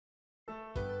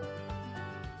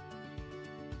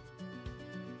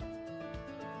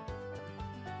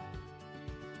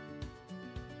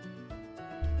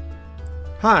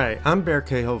Hi, I'm Bear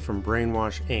Cahill from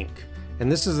Brainwash Inc.,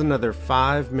 and this is another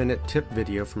 5-minute tip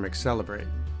video from Accelerate.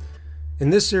 In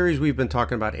this series, we've been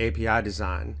talking about API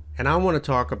design, and I want to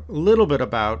talk a little bit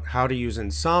about how to use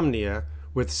Insomnia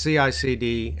with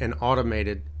CI/CD and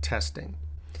automated testing.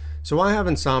 So I have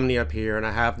Insomnia up here, and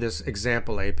I have this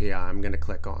example API I'm going to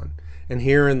click on. And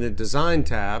here in the Design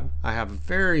tab, I have a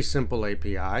very simple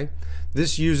API.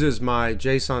 This uses my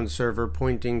JSON server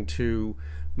pointing to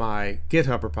my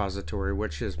GitHub repository,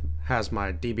 which has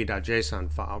my db.json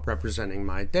file representing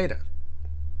my data.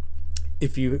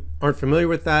 If you aren't familiar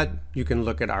with that, you can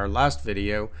look at our last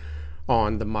video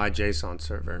on the my JSON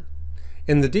server.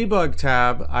 In the debug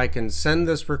tab, I can send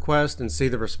this request and see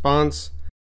the response.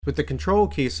 With the control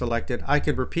key selected, I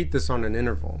can repeat this on an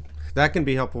interval. That can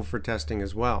be helpful for testing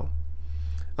as well.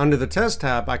 Under the test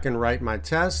tab, I can write my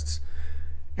tests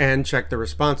and check the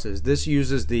responses. This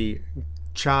uses the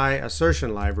chai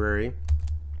assertion library.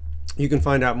 You can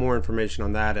find out more information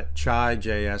on that at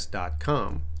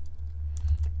chai.js.com.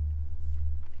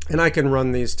 And I can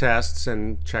run these tests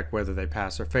and check whether they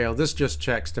pass or fail. This just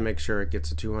checks to make sure it gets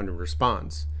a 200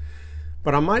 response.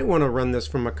 But I might want to run this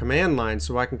from a command line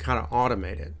so I can kind of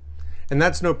automate it. And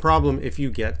that's no problem if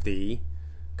you get the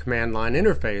command line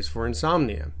interface for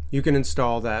Insomnia. You can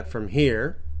install that from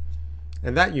here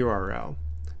and that URL.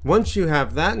 Once you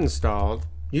have that installed,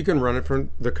 you can run it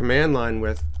from the command line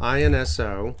with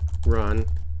inso run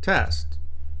test.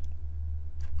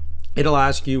 It'll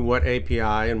ask you what API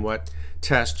and what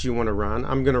tests you want to run.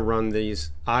 I'm going to run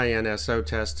these inso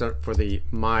tests for the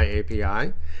my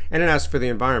API, and it asks for the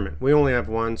environment. We only have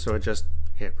one, so I just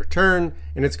hit return,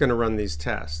 and it's going to run these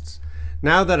tests.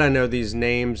 Now that I know these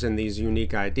names and these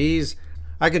unique IDs,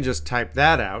 I can just type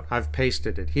that out. I've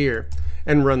pasted it here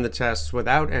and run the tests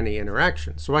without any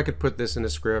interaction. So I could put this in a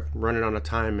script, run it on a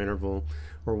time interval,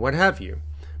 or what have you.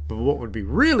 But what would be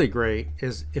really great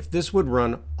is if this would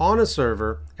run on a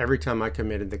server every time I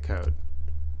committed the code.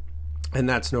 And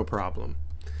that's no problem.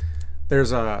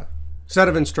 There's a set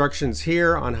of instructions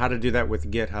here on how to do that with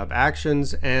GitHub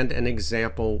Actions and an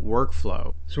example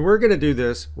workflow. So we're going to do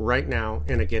this right now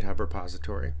in a GitHub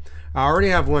repository. I already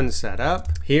have one set up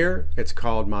here. It's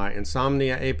called my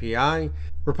Insomnia API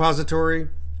repository,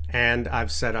 and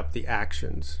I've set up the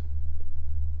actions.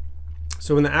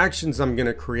 So in the actions, I'm going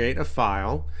to create a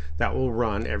file that will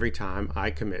run every time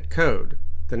I commit code.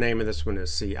 The name of this one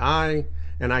is CI,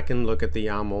 and I can look at the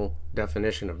YAML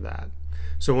definition of that.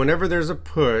 So whenever there's a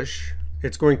push,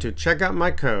 it's going to check out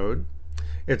my code,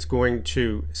 it's going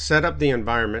to set up the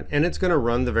environment, and it's going to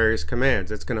run the various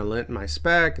commands. It's going to lint my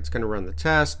spec, it's going to run the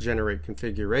test, generate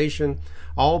configuration,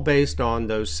 all based on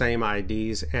those same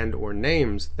IDs and or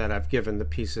names that I've given the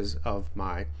pieces of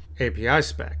my API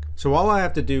spec. So all I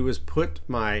have to do is put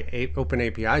my Open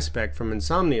API spec from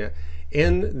Insomnia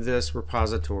in this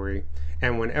repository,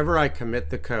 and whenever I commit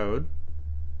the code,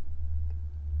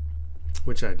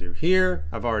 which I do here,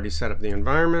 I've already set up the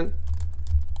environment,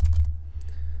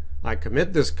 I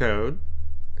commit this code.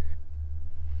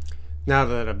 Now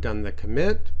that I've done the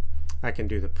commit, I can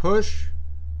do the push.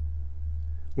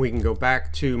 We can go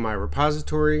back to my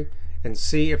repository and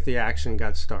see if the action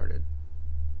got started.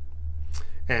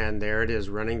 And there it is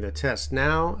running the test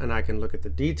now, and I can look at the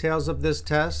details of this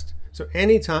test. So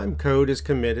anytime code is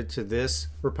committed to this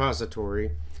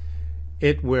repository,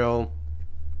 it will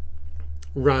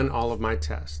run all of my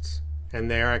tests. And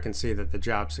there I can see that the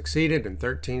job succeeded in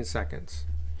 13 seconds.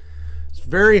 It's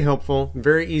very helpful,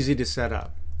 very easy to set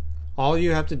up. All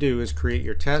you have to do is create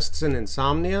your tests in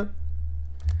Insomnia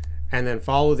and then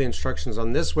follow the instructions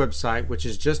on this website, which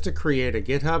is just to create a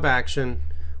GitHub action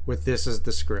with this as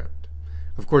the script.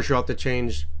 Of course, you'll have to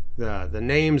change the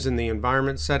names and the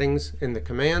environment settings in the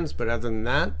commands, but other than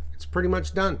that, it's pretty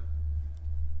much done.